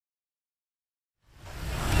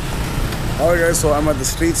Alright guys, so I'm at the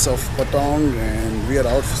streets of Patong and we are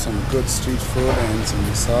out for some good street food and some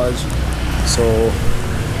massage. So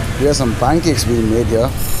here are some pancakes being made here.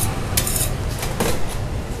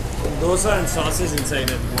 Dosa and sausage inside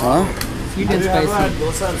it. Huh? Sweet and spicy.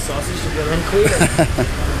 Dosa and sausage together. And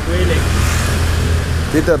quail egg.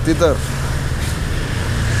 Titar.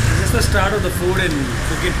 This is the start of the food in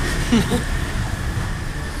Phuket.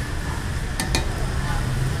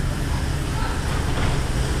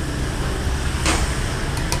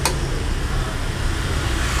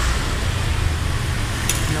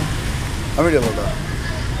 How many about that?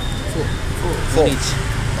 Four each.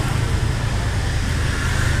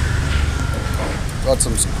 Got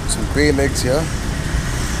some quail eggs here.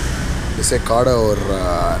 They say kada or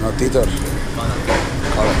no titar.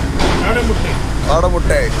 Kada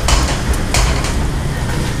mutte.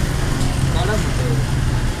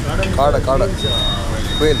 Kada.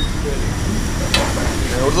 Quail.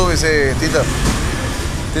 In Urdu we say titar.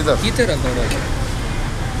 Titar or kada?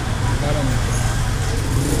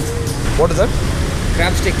 What is that?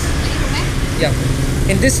 Crab sticks. Yeah.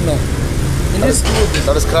 In this, no. In this, two of this.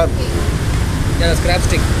 That is crab. Yeah, that's crab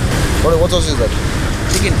stick. What sauce is that?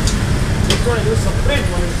 Chicken. This one is separate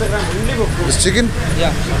on Instagram only for food. This chicken?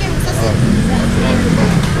 Yeah.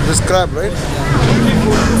 This crab, right?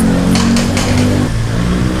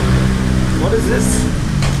 What is this?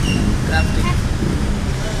 Crab stick.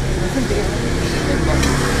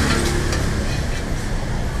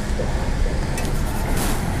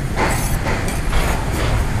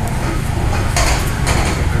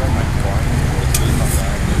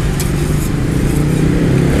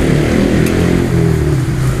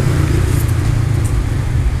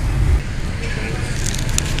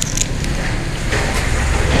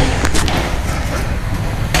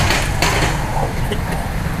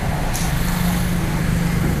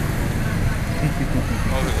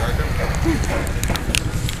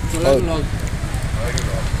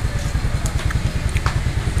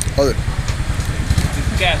 How's it?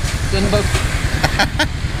 Cat. $10.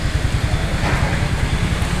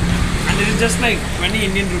 And it is just like 20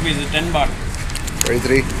 Indian rupees, 10 baht.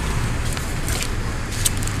 23.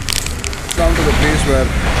 Down to the place where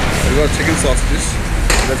we got chicken sausages.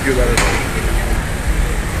 Let's give that a try.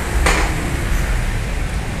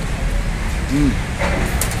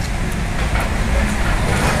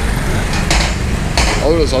 How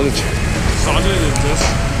is the sausage? Sausage is just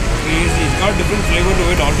crazy. It's got different flavor to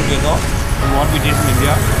it altogether from what we taste in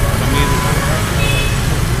India. It's amazing.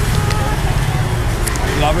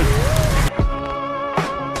 Love it.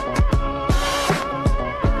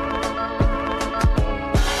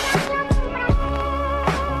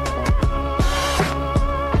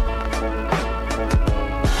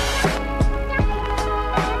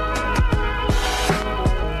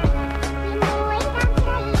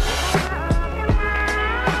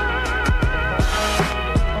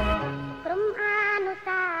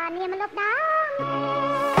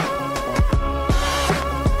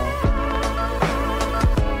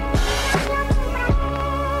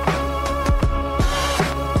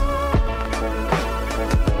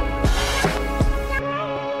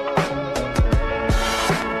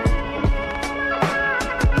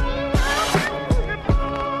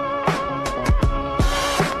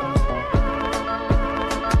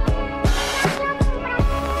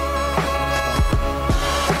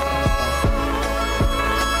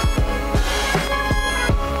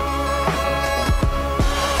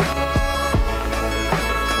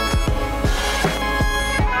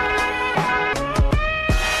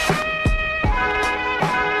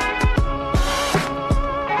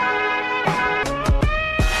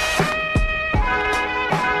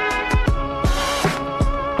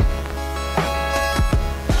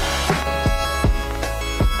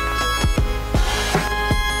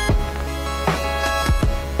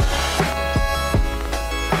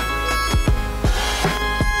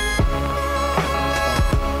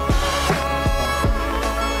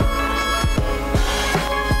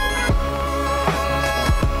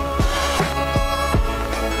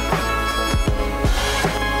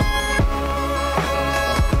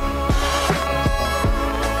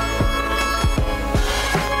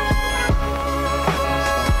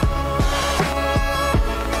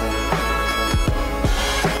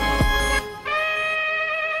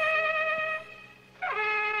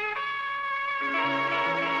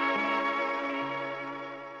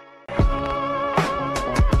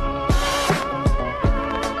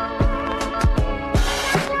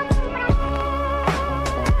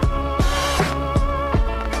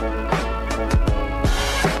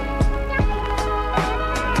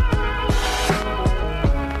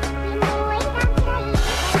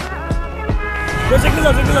 Yo, check this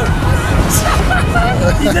out, check this out.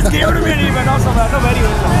 He just gave it to me and he went off somewhere. I don't know where he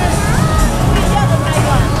went.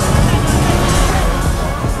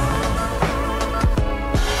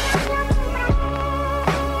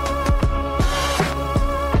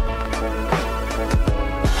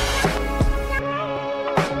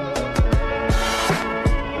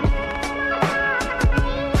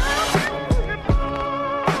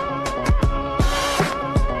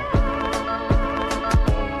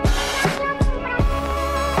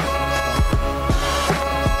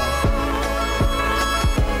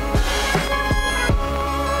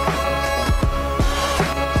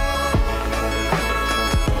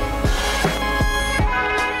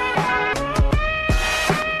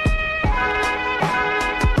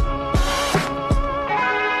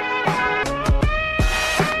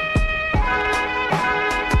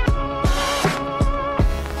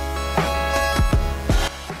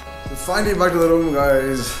 Finally back to the room,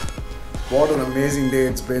 guys. What an amazing day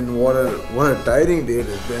it's been. What a tiring day it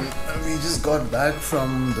has been. We just got back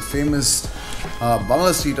from the famous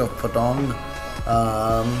Bangla street of Patong.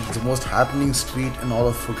 It's the most happening street in all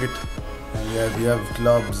of Phuket. And you have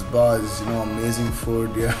clubs, bars, amazing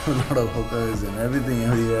food. You have a lot of hookers and everything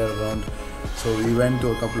everywhere around. So we went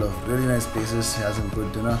to a couple of really nice places, had some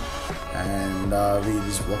good dinner, and we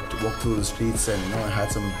just walked through the streets and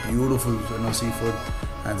had some beautiful seafood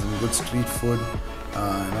and some good street food.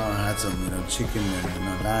 I had some chicken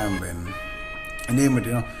and lamb and name it.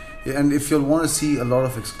 And if you want to see a lot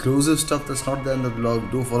of exclusive stuff that's not there in the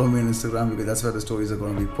vlog, do follow me on Instagram, because that's where the stories are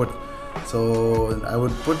going to be put. So I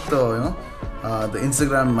would put the my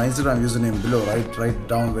Instagram username below, right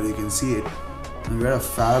down where you can see it. And we had a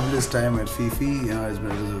fabulous time at Fifi. It was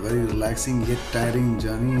a very relaxing yet tiring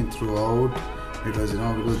journey throughout, because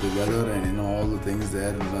because the weather and all the things there,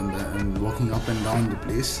 and walking up and down the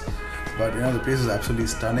place. But the place is absolutely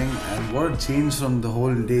stunning. And what a change from the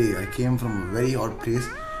whole day. I came from a very hot place,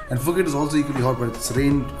 and Phuket is also equally hot, but it's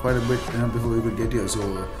rained quite a bit before we could get here. So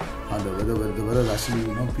the weather is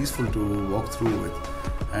actually peaceful to walk through with.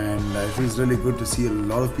 And it feels really good to see a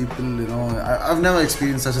lot of people. I've never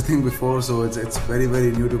experienced such a thing before, so it's very,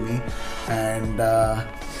 very new to me. And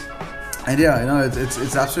yeah,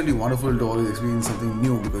 it's absolutely wonderful to always experience something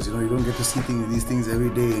new, because you don't get to see these things every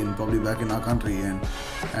day, and probably back in our country,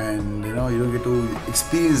 and you don't get to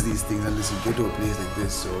experience these things unless you get to a place like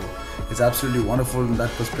this. So it's absolutely wonderful in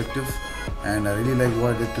that perspective, and I really like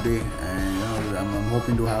what I did today. And I'm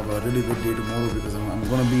hoping to have a really good day tomorrow, because I'm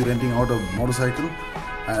going to be renting out a motorcycle.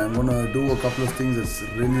 I'm going to do a couple of things that's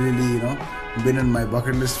really been in my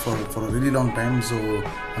bucket list for a really long time. So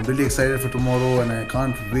I'm really excited for tomorrow, and I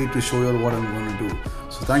can't wait to show you all what I'm going to do.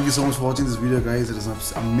 So thank you so much for watching this video, guys. It is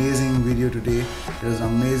an amazing video today. It was an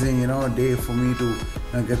amazing day for me to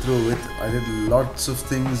get through with. I did lots of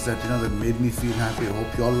things that that made me feel happy. I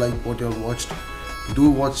hope you all like what you all watched.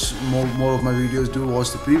 Do watch more of my videos. Do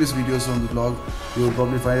watch the previous videos from the vlog. You will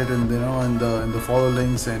probably find it in the follow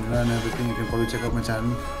links and everything. You can probably check out my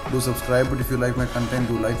channel. Do subscribe, but if you like my content,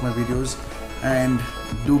 do like my videos, and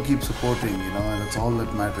do keep supporting. And that's all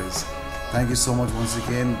that matters. Thank you so much once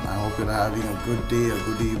again. I hope you're having a good day, a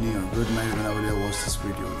good evening, a good night whenever you watch this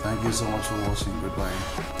video. Thank you so much for watching. Goodbye.